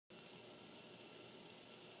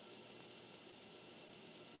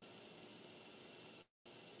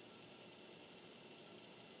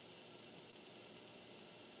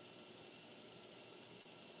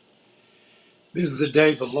This is the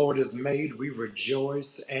day the Lord has made. We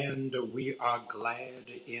rejoice and we are glad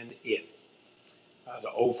in it. The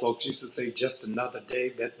old folks used to say, just another day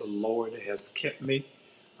that the Lord has kept me.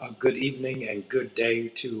 Good evening and good day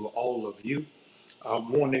to all of you. I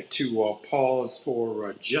wanted to pause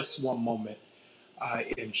for just one moment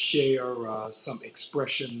and share some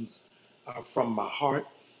expressions from my heart.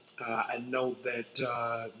 I know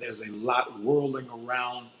that there's a lot whirling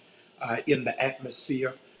around in the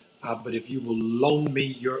atmosphere, but if you will loan me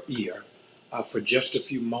your ear for just a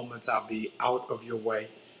few moments, I'll be out of your way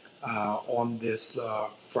on this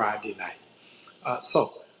Friday night.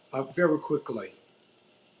 Very quickly,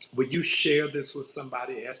 will you share this with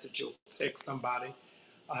somebody? Ask that you'll text somebody,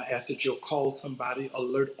 ask that you'll call somebody,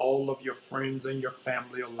 alert all of your friends and your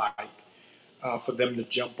family alike for them to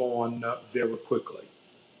jump on very quickly.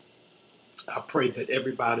 I pray that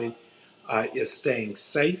everybody is staying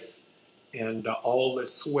safe and all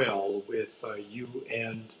is well with you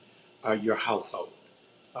and your household.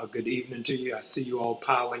 Good evening to you. I see you all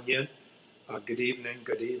piling in. Good evening,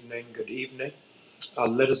 good evening, good evening.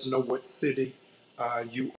 Let us know what city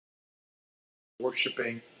you are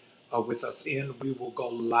worshiping with us in. We will go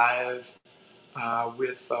live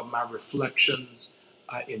with my reflections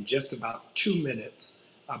in just about 2 minutes,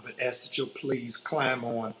 but ask that you'll please climb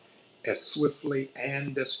on as swiftly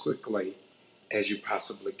and as quickly as you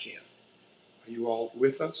possibly can. Are you all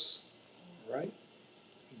with us? All right.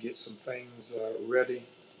 Get some things ready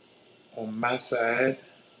on my side.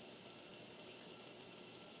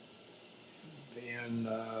 Then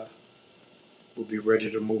we'll be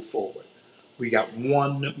ready to move forward. We got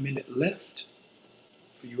 1 minute left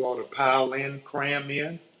for you all to pile in, cram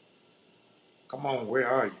in. Come on, where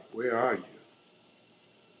are you? Where are you?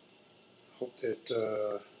 Hope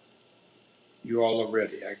that you all are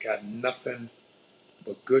ready. I got nothing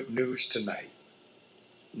but good news tonight.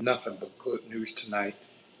 Nothing but good news tonight.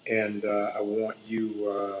 And I want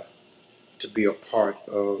you to be a part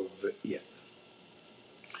of it.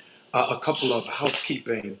 A couple of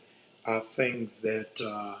housekeeping things that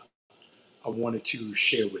I wanted to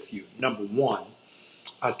share with you. Number one,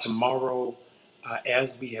 tomorrow,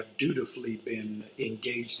 as we have dutifully been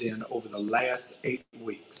engaged in over the last 8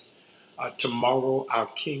 weeks, tomorrow our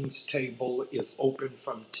King's Table is open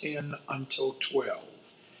from 10 until 12.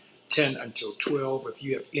 10 until 12. If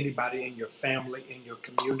you have anybody in your family, in your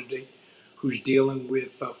community, who's dealing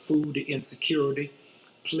with food insecurity,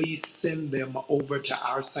 please send them over to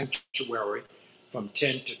our sanctuary from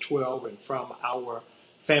 10 to 12. And from our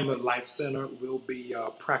Family Life Center, we'll be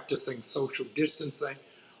practicing social distancing.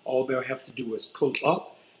 All they'll have to do is pull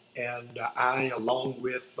up, and I, along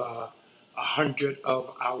with 100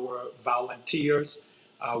 of our volunteers,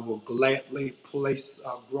 will gladly place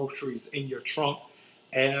groceries in your trunk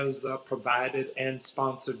as provided and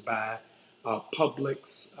sponsored by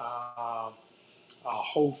Publix,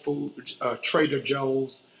 Whole Foods, Trader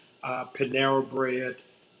Joe's, Panera Bread,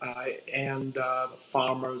 and the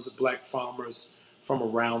farmers, the black farmers from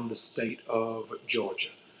around the state of Georgia.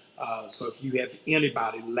 So if you have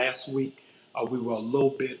anybody, last week we were a little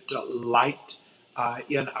bit light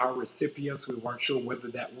in our recipients. We weren't sure whether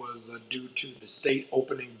that was due to the state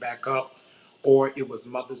opening back up or it was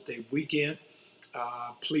Mother's Day weekend.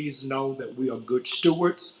 Please know that we are good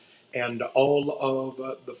stewards, and all of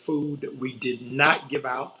the food that we did not give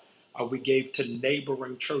out, we gave to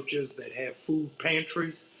neighboring churches that have food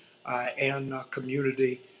pantries and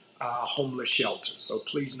community homeless shelters. So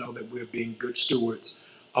please know that we're being good stewards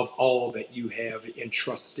of all that you have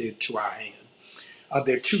entrusted to our hand.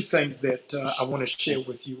 There are two things that I want to share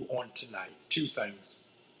with you on tonight. Two things.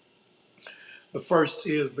 The first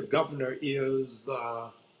is the governor is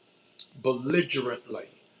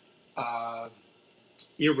belligerently, uh,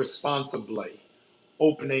 irresponsibly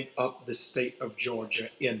opening up the state of Georgia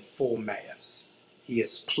in full mass. He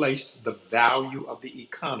has placed the value of the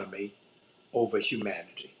economy over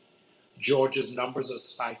humanity. Georgia's numbers are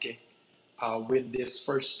spiking. When this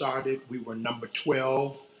first started, we were number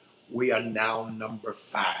 12. We are now number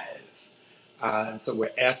 5. And so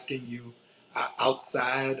we're asking you,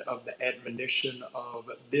 outside of the admonition of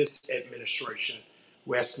this administration,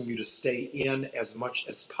 we're asking you to stay in as much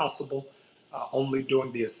as possible. Only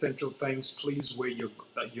doing the essential things. Please wear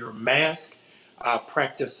your mask.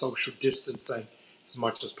 Practice social distancing as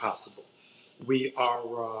much as possible. We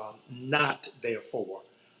are not, therefore,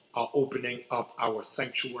 opening up our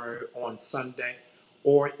sanctuary on Sunday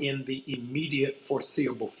or in the immediate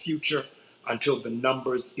foreseeable future until the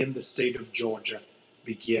numbers in the state of Georgia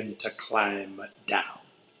begin to climb down.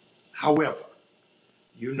 However,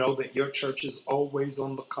 you know that your church is always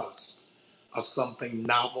on the cusp of something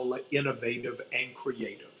novel, innovative, and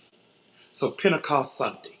creative. So Pentecost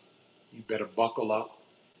Sunday, you better buckle up.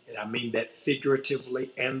 And I mean that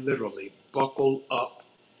figuratively and literally. Buckle up,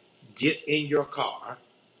 get in your car,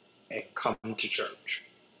 and come to church.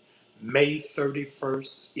 May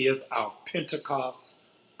 31st is our Pentecost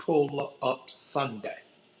Pull Up Sunday.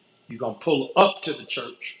 You're going to pull up to the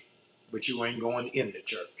church, but you ain't going in the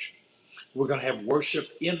church. We're going to have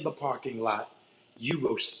worship in the parking lot. You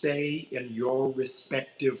will stay in your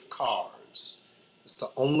respective cars. It's the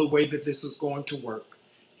only way that this is going to work.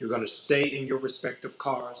 You're going to stay in your respective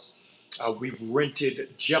cars. We've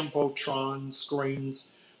rented Jumbotron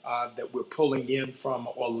screens that we're pulling in from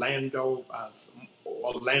Orlando,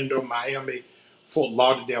 Miami, Fort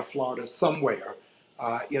Lauderdale, Florida, somewhere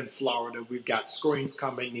in Florida. We've got screens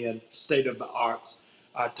coming in, state of the art,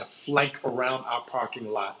 to flank around our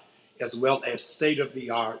parking lot, as well as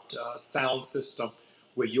state-of-the-art sound system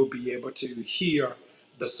where you'll be able to hear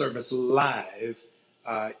the service live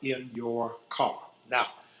in your car. Now,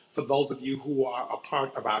 for those of you who are a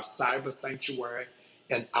part of our cyber sanctuary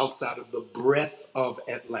and outside of the breadth of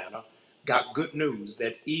Atlanta, got good news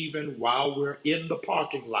that even while we're in the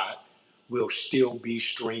parking lot, we'll still be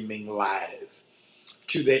streaming live.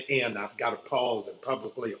 To that end, I've got to pause and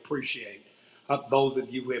publicly appreciate those of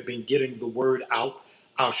you who have been getting the word out.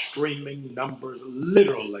 Our streaming numbers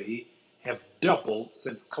literally have doubled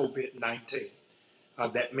since COVID-19.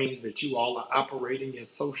 That means that you all are operating as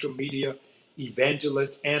social media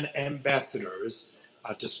evangelists and ambassadors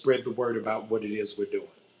to spread the word about what it is we're doing.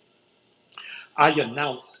 I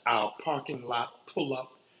announced our parking lot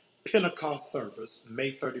pull-up Pentecost service,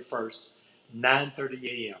 May 31st, 9:30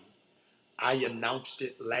 a.m. I announced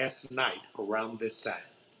it last night around this time.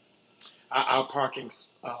 Our parking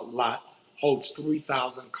lot holds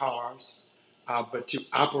 3,000 cars, but to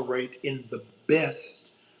operate in the best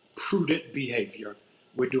prudent behavior,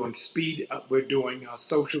 we're doing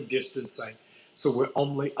social distancing, so we're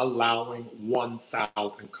only allowing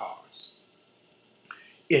 1,000 cars.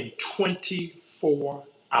 In 24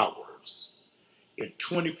 hours, in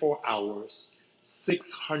 24 hours,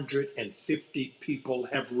 650 people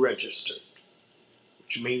have registered,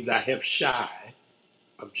 which means I have shy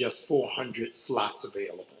of just 400 slots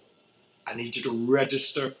available. I need you to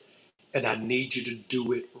register, and I need you to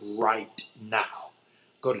do it right now.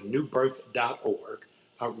 Go to newbirth.org,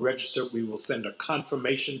 register. We will send a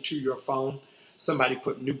confirmation to your phone. Somebody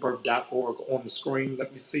put newbirth.org on the screen.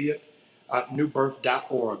 Let me see it.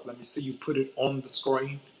 Newbirth.org. Let me see you put it on the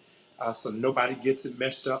screen so nobody gets it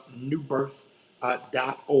messed up.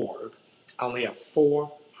 Newbirth.org. I only have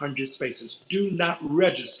 400 spaces. Do not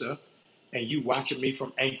register, and you watching me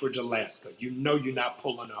from Anchorage, Alaska. You know you're not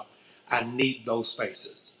pulling up. I need those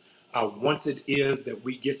spaces. Once it is that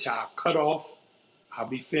we get to our cutoff, I'll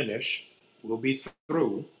be finished. We'll be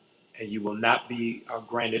through, and you will not be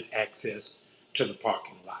granted access to the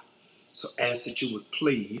parking lot. So ask that you would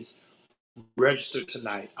please register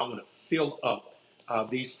tonight. I want to fill up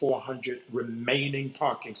these 400 remaining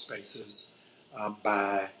parking spaces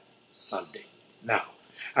by Sunday. Now,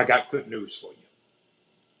 I got good news for you.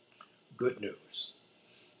 Good news.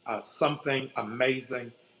 Something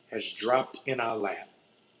amazing has dropped in our lap,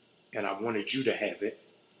 and I wanted you to have it.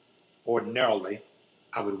 Ordinarily,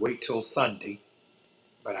 I would wait till Sunday,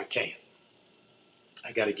 but I can't.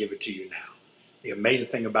 I got to give it to you now. The amazing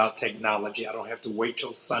thing about technology, I don't have to wait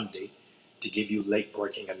till Sunday to give you late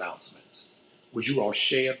breaking announcements. Would you all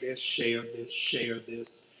share this, share this, share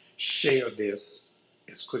this, share this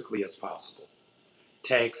as quickly as possible?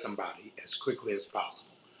 Tag somebody as quickly as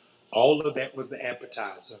possible. All of that was the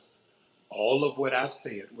appetizer. All of what I've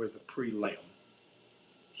said was the prelim.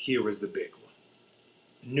 Here is the big one.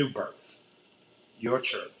 New Birth, your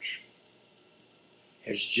church,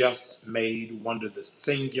 has just made one of the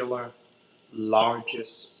singular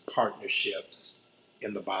largest partnerships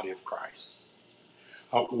in the body of Christ.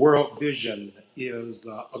 World Vision is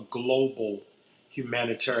a global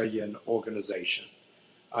humanitarian organization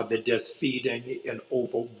that does feeding in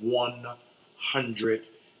over 100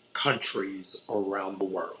 countries around the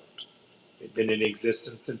world. They've been in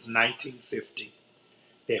existence since 1950.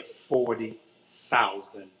 They have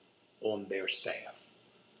 40,000 on their staff.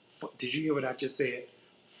 Did you hear what I just said?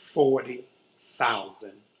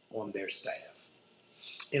 40,000 on their staff.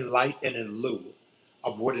 In light and in lieu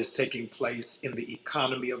of what is taking place in the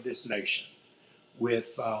economy of this nation,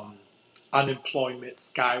 with unemployment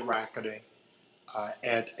skyrocketing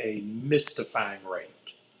at a mystifying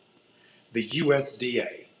rate, the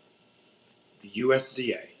USDA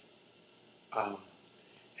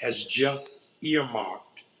has just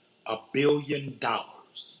earmarked $1 billion.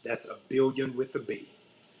 That's a billion with a B.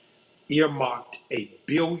 Earmarked $1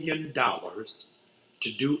 billion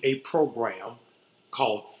to do a program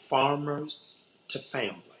called Farmers to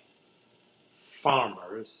Family.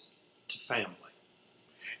 Farmers to Family.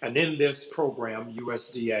 And in this program,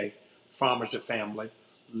 USDA Farmers to Family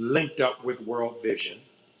linked up with World Vision.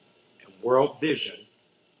 And World Vision,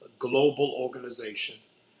 a global organization,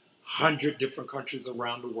 100 different countries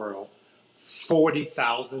around the world,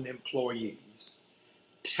 40,000 employees,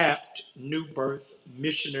 tapped New Birth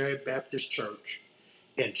Missionary Baptist Church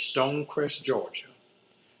in Stonecrest, Georgia,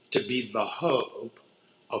 to be the hub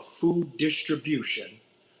of food distribution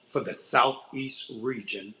for the southeast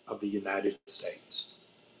region of the United States.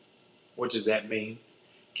 What does that mean?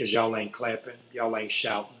 Because y'all ain't clapping, y'all ain't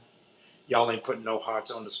shouting, y'all ain't putting no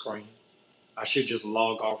hearts on the screen. I should just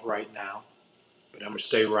log off right now, but I'm going to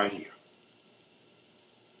stay right here.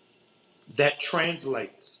 That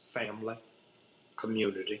translates, family,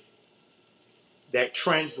 community, that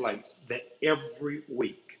translates that every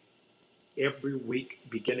week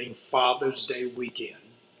beginning Father's Day weekend,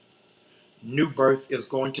 New Birth is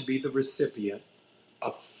going to be the recipient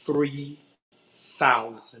of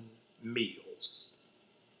 3,000 meals.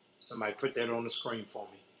 Somebody put that on the screen for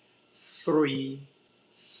me.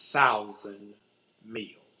 3,000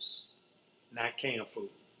 meals. Not canned food,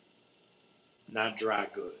 not dry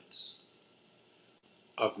goods.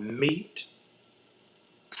 Of meat,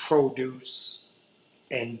 produce,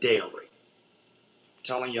 and dairy. I'm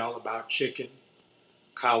telling y'all about chicken,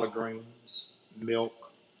 collard greens,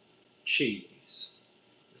 milk, cheese,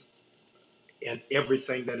 and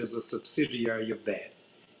everything that is a subsidiary of that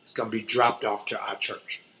is going to be dropped off to our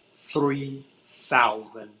church.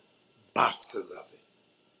 3,000 boxes of it.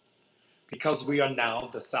 Because we are now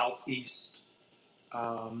the Southeast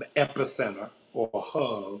epicenter, or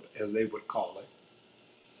hub, as they would call it,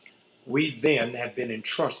 we then have been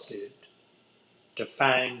entrusted to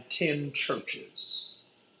find 10 churches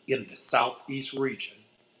in the Southeast region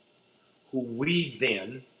who we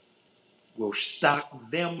then will stock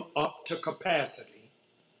them up to capacity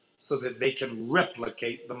so that they can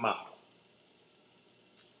replicate the model.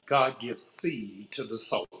 God gives seed to the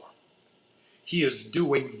sower. He is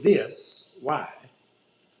doing this, why?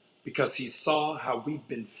 Because he saw how we've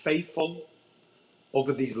been faithful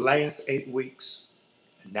over these last 8 weeks,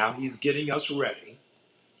 and now he's getting us ready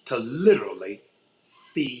to literally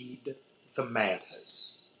feed the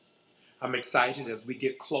masses. I'm excited as we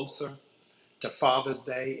get closer to Father's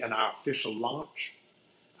Day and our official launch.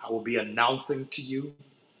 I will be announcing to you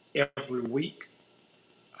every week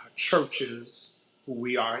churches who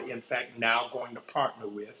we are in fact now going to partner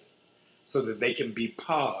with so that they can be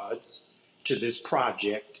pods to this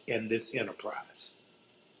project and this enterprise.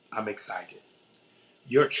 I'm excited.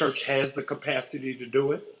 Your church has the capacity to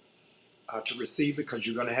do it, to receive it, because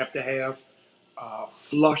you're going to have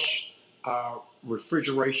flush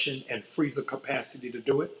refrigeration and freezer capacity to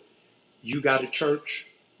do it. You got a church,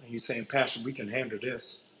 and you're saying, Pastor, we can handle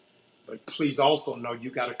this. But please also know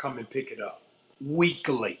you got to come and pick it up.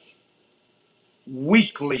 Weekly.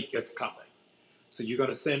 Weekly it's coming. So you're going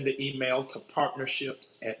to send the email to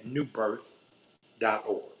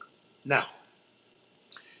partnerships@newbirth.org. Now,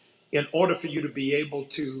 in order for you to be able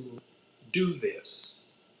to do this,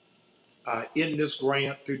 in this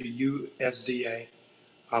grant through the USDA,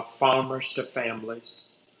 Farmers to Families,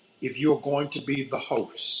 if you're going to be the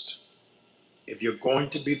host, if you're going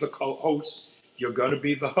to be the co-host, if you're going to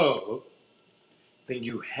be the hub, then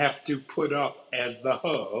you have to put up as the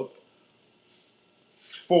hub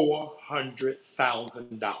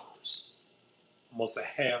 $400,000, almost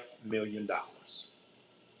 $500,000.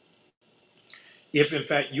 If in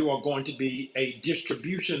fact you are going to be a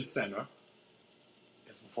distribution center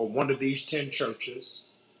for one of these 10 churches,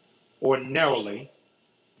 ordinarily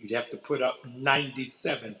you'd have to put up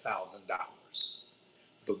 $97,000.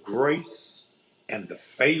 The grace and the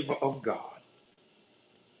favor of God.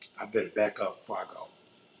 I better back up before I go.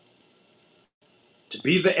 To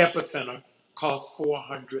be the epicenter costs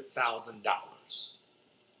 $400,000.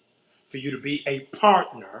 For you to be a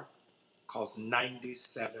partner costs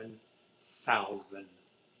 $97,000.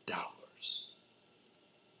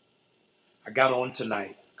 I got on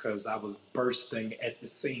tonight because I was bursting at the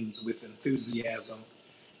seams with enthusiasm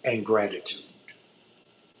and gratitude.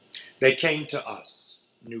 They came to us,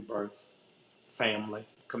 New Birth, family,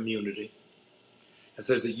 community, and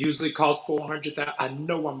says it usually costs $400,000. I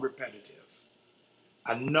know I'm repetitive.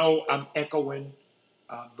 I know I'm echoing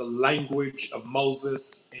the language of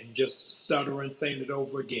Moses and just stuttering, saying it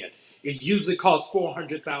over again. It usually costs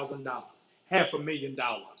 $400,000,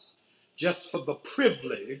 $500,000, just for the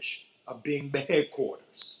privilege of being the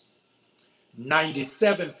headquarters.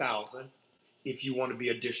 $97,000 if you want to be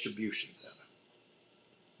a distribution center.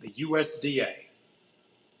 The USDA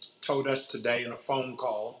told us today in a phone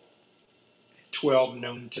call at 12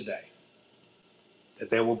 noon today that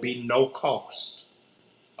there will be no cost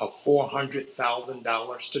of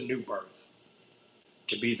 $400,000 to New Birth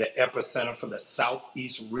to be the epicenter for the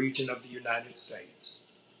southeast region of the United States.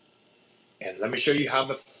 And let me show you how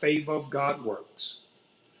the favor of God works.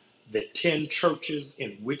 The 10 churches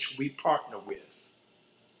in which we partner with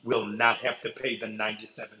will not have to pay the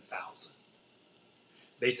 $97,000.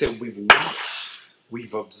 They said, we've watched,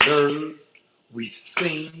 we've observed, we've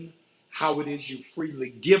seen how it is you freely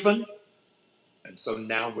given, and so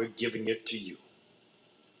now we're giving it to you.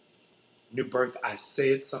 New Birth, I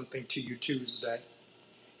said something to you Tuesday,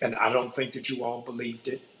 and I don't think that you all believed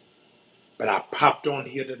it, but I popped on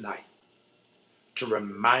here tonight to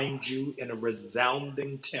remind you in a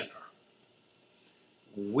resounding tenor,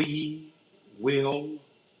 we will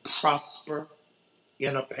prosper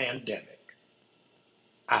in a pandemic.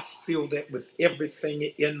 I feel that with everything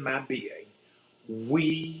in my being.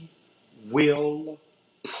 We will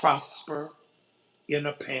prosper in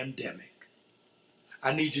a pandemic.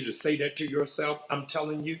 I need you to say that to yourself. I'm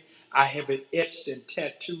telling you, I have it etched and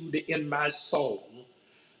tattooed in my soul.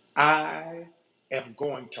 I am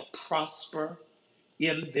going to prosper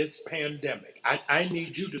in this pandemic. I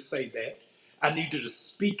need you to say that. I need you to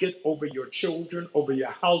speak it over your children, over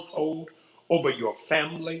your household, over your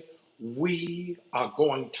family. We are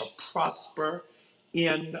going to prosper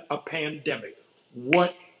in a pandemic.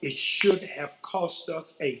 What it should have cost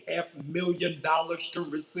us $500,000 to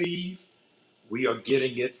receive, we are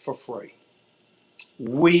getting it for free.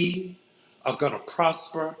 We are going to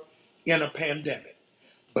prosper in a pandemic.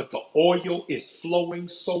 But the oil is flowing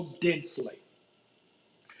so densely,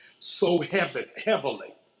 so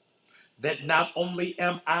heavily, that not only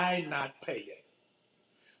am I not paying,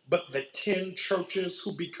 but the 10 churches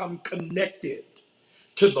who become connected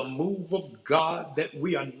to the move of God that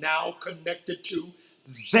we are now connected to,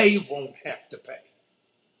 they won't have to pay.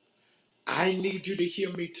 I need you to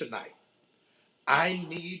hear me tonight. I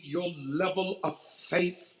need your level of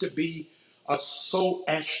faith to be so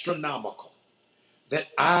astronomical that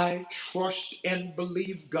I trust and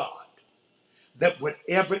believe God that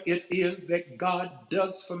whatever it is that God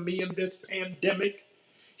does for me in this pandemic,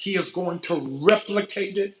 He is going to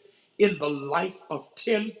replicate it in the life of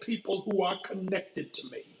 10 people who are connected to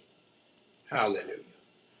me. Hallelujah.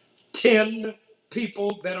 10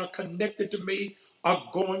 people that are connected to me are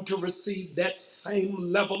going to receive that same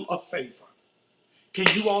level of favor. Can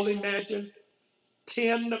you all imagine?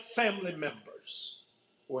 10 family members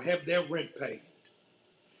will have their rent paid.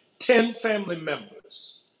 10 family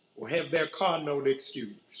members will have their car note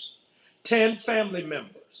excused. 10 family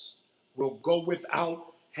members will go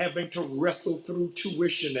without having to wrestle through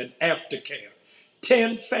tuition and aftercare.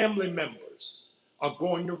 10 family members are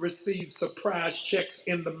going to receive surprise checks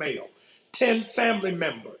in the mail. 10 family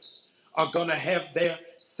members are going to have their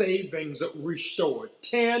savings restored.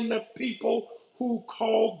 10 people who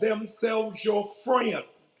call themselves your friend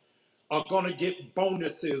are going to get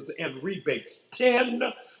bonuses and rebates. 10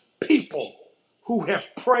 people who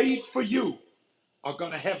have prayed for you are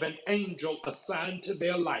going to have an angel assigned to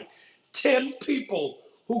their life. 10 people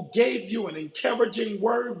who gave you an encouraging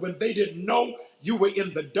word when they didn't know you were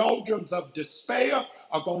in the doldrums of despair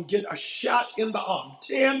are going to get a shot in the arm.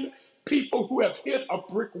 10 people who have hit a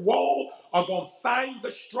brick wall are going to find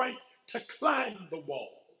the strength to climb the wall.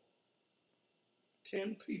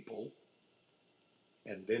 10 people,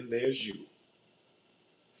 and then there's you.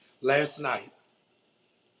 Last night,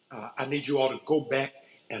 I need you all to go back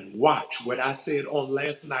and watch what I said on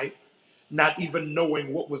last night, not even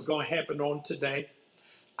knowing what was going to happen on today.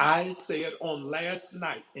 I said on last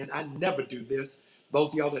night, and I never do this.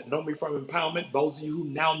 Those of y'all that know me from Empowerment, those of you who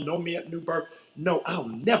now know me at New Birth, know I'll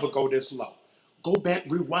never go this low. Go back,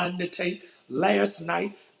 rewind the tape. Last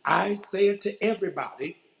night, I said to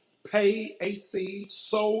everybody, pay a seed,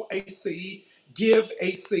 sow a seed, give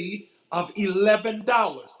a seed of $11.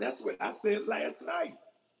 That's what I said last night.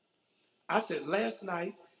 I said last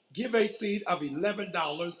night, give a seed of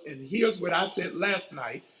 $11. And here's what I said last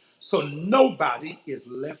night. So nobody is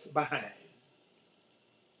left behind.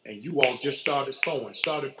 And you all just started sowing,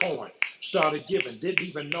 started pouring, started giving, didn't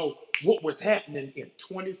even know what was happening in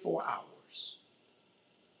 24 hours.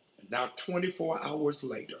 And now 24 hours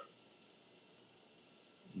later,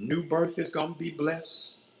 New Birth is going to be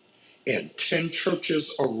blessed. And 10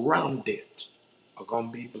 churches around it are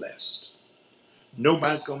going to be blessed.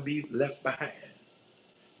 Nobody's going to be left behind.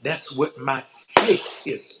 That's what my faith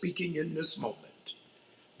is speaking in this moment.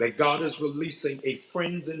 That God is releasing a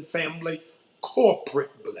friends and family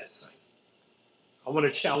corporate blessing. I want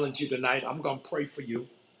to challenge you tonight. I'm going to pray for you.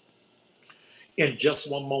 in just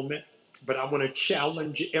one moment, but I want to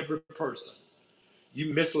challenge every person.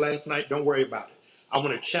 You missed last night, don't worry about it. I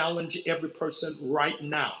want to challenge every person right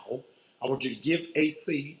now. I want you to give a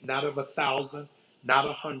seed, not of 1,000, not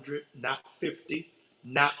 100, not 50,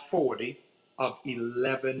 not 40, of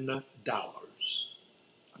 $11.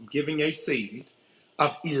 I'm giving a seed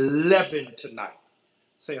of 11 tonight,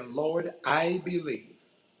 saying, Lord, I believe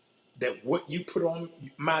that what you put on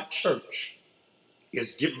my church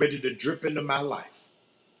is getting ready to drip into my life.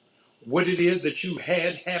 What it is that you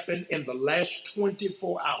had happen in the last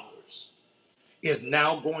 24 hours is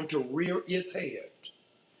now going to rear its head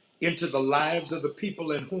into the lives of the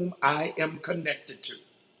people in whom I am connected to.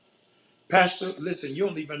 Pastor, listen, you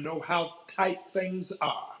don't even know how tight things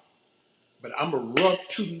are, but I'm going to rub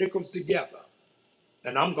two nickels together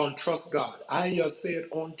and I'm going to trust God. I said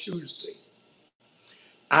on Tuesday,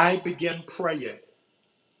 I began praying,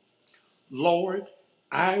 Lord,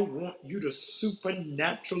 I want you to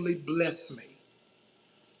supernaturally bless me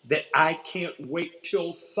that I can't wait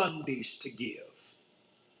till Sundays to give,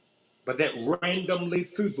 but that randomly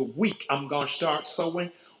through the week I'm going to start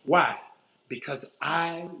sowing. Why? Because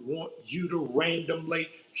I want you to randomly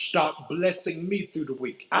start blessing me through the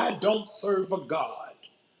week. I don't serve a God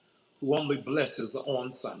who only blesses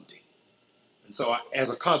on Sunday. And so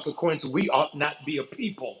as a consequence, we ought not be a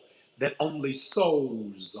people that only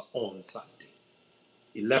sows on Sunday.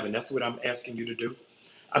 11, that's what I'm asking you to do.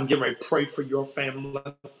 I'm getting ready to pray for your family,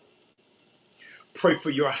 pray for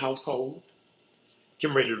your household,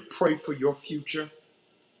 getting ready to pray for your future,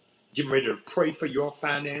 getting ready to pray for your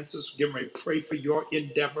finances, getting ready to pray for your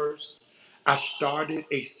endeavors. I started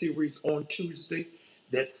a series on Tuesday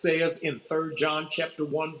that says in 3 John chapter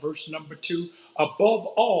 1, verse number 2, above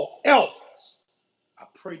all else, I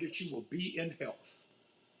pray that you will be in health.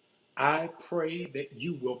 I pray that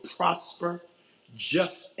you will prosper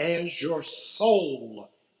just as your soul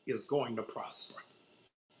is going to prosper.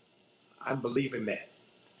 I'm believing that.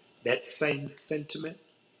 That same sentiment,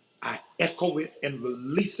 I echo it and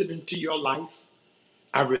release it into your life.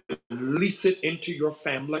 I release it into your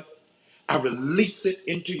family. I release it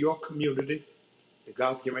into your community.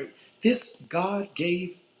 God's getting ready. This God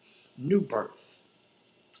gave New Birth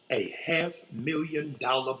a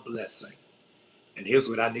 $500,000 blessing. And here's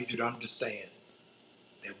what I need you to understand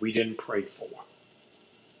that we didn't pray for.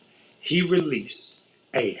 He released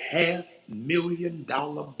a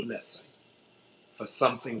 $500,000 blessing for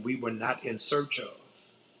something we were not in search of.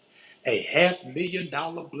 A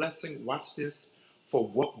 $500,000 blessing, watch this, for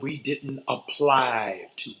what we didn't apply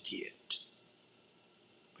to get.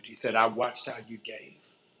 But he said, I watched how you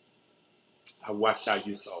gave. I watched how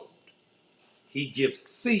you sold. He gives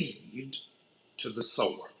seed to the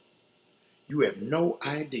sower. You have no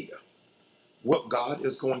idea what God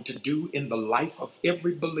is going to do in the life of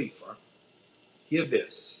every believer. Hear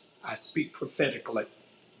this. I speak prophetically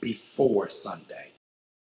before Sunday.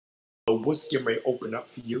 So what's getting ready to open up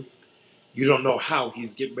for you? You don't know how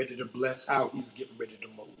he's getting ready to bless, how he's getting ready to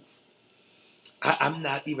move. I'm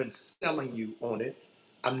not even selling you on it.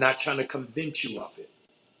 I'm not trying to convince you of it.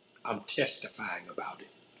 I'm testifying about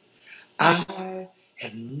it. I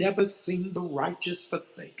have never seen the righteous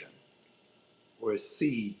forsaken or a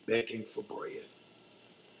seed begging for bread.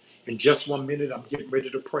 In just 1 minute, I'm getting ready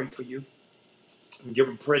to pray for you. I'm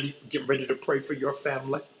getting ready to pray for your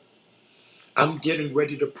family. I'm getting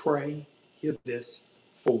ready to pray, hear this,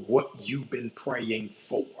 for what you've been praying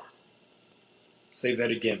for. Say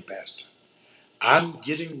that again, Pastor. I'm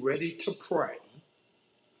getting ready to pray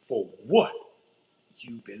for what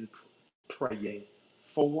you've been praying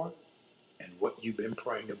for and what you've been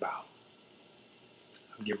praying about.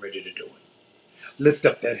 I'm getting ready to do it. Lift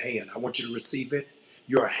up that hand. I want you to receive it.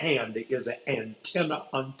 Your hand is an antenna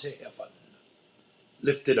unto heaven.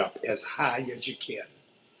 Lift it up as high as you can.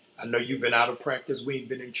 I know you've been out of practice. We ain't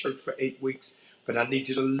been in church for 8 weeks, but I need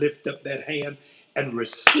you to lift up that hand and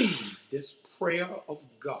receive this prayer of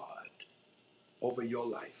God over your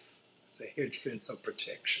life. It's a hedge fence of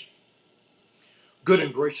protection. Good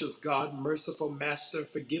and gracious God, merciful Master,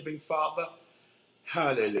 forgiving Father,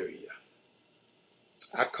 hallelujah.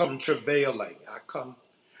 I come travailing, I come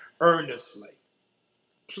earnestly,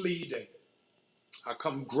 pleading, I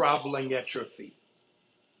come groveling at your feet.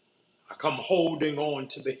 I come holding on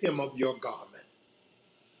to the hem of your garment.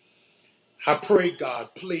 I pray,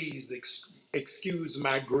 God, please excuse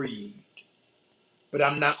my greed. But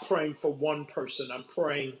I'm not praying for one person. I'm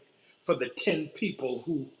praying for the 10 people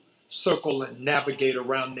who circle and navigate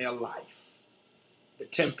around their life. The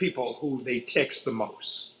 10 people who they text the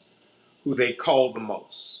most, who they call the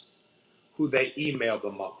most, who they email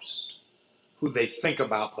the most, who they think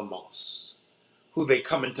about the most, who they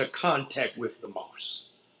come into contact with the most.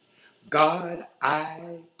 God,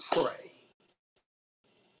 I pray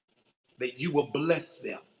that you will bless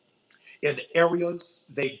them in areas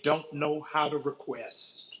they don't know how to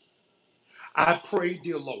request. I pray,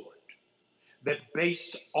 dear Lord, that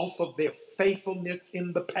based off of their faithfulness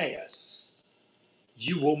in the past,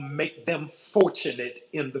 you will make them fortunate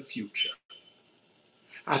in the future.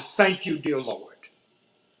 I thank you, dear Lord,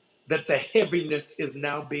 that the heaviness is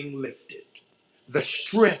now being lifted. The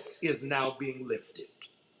stress is now being lifted.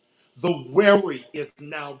 The worry is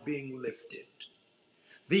now being lifted.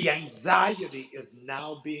 The anxiety is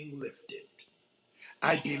now being lifted.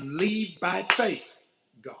 I believe by faith,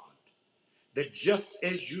 God, that just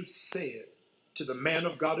as you said to the man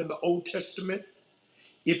of God in the Old Testament,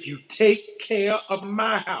 if you take care of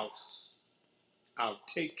my house, I'll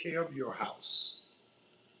take care of your house.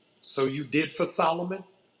 So you did for Solomon,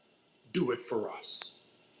 do it for us.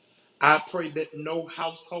 I pray that no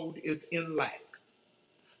household is in lack.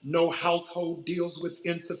 No household deals with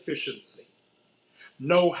insufficiency.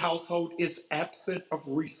 No household is absent of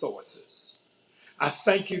resources. I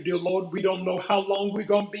thank you, dear Lord. We don't know how long we're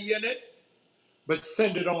going to be in it, but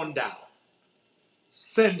send it on down.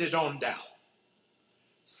 Send it on down.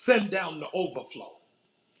 Send down the overflow.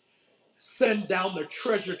 Send down the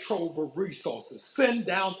treasure trove of resources. Send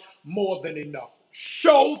down more than enough.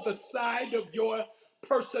 Show the side of your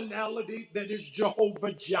personality that is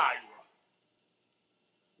Jehovah Jireh.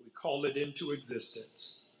 We call it into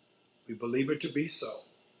existence. We believe it to be so.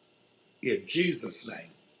 In Jesus'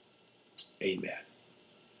 name, amen.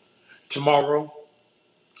 Tomorrow,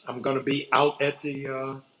 I'm going to be out at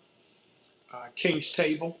the King's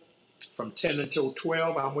Table from 10 until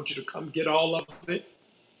 12. I want you to come get all of it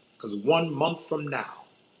because 1 month from now,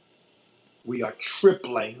 we are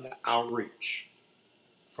tripling our reach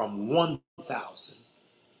from 1,000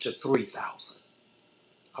 to 3,000.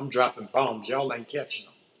 I'm dropping bombs. Y'all ain't catching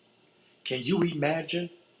them. Can you imagine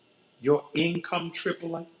your income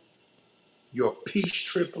tripling, your peace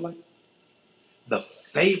tripling, the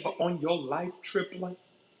favor on your life tripling?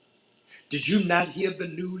 Did you not hear the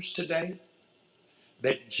news today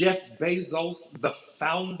that Jeff Bezos, the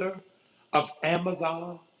founder of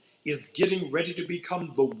Amazon, is getting ready to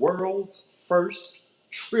become the world's first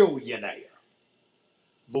trillionaire?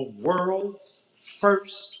 The world's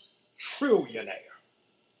first trillionaire.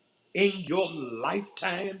 In your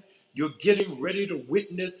lifetime, you're getting ready to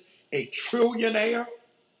witness a trillionaire,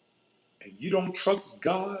 and you don't trust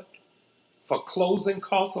God for closing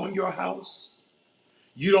costs on your house?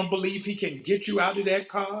 You don't believe he can get you out of that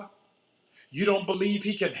car? You don't believe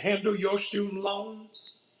he can handle your student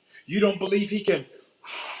loans? You don't believe he can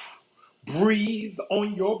breathe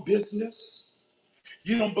on your business?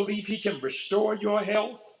 You don't believe he can restore your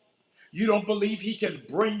health? You don't believe he can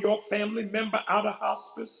bring your family member out of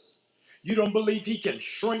hospice? You don't believe he can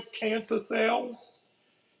shrink cancer cells?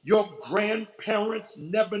 Your grandparents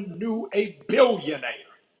never knew a billionaire,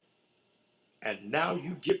 and now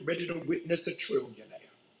you get ready to witness a trillionaire.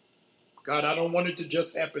 God, I don't want it to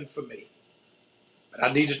just happen for me, but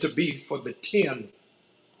I need it to be for the 10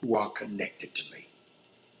 who are connected to me.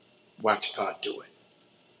 Watch God do it.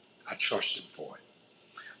 I trust him for it.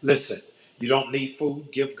 Listen, you don't need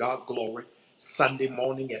food. Give God glory. Sunday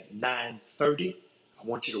morning at 9:30. I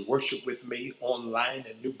want you to worship with me online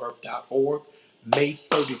at newbirth.org. May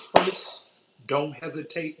 31st. Don't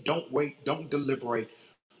hesitate. Don't wait. Don't deliberate.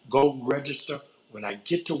 Go register. When I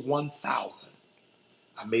get to 1,000,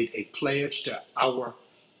 I made a pledge to our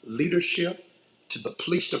leadership, to the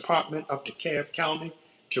police department of DeKalb County,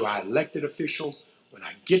 to our elected officials. When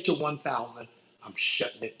I get to 1,000, I'm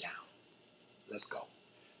shutting it down. Let's go.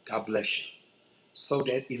 God bless you. So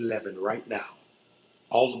that 11 right now.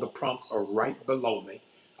 All of the prompts are right below me.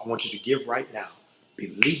 I want you to give right now,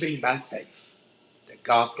 believing by faith that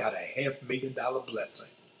God's got a $500,000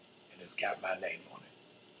 blessing and it's got my name on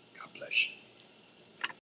it. God bless you.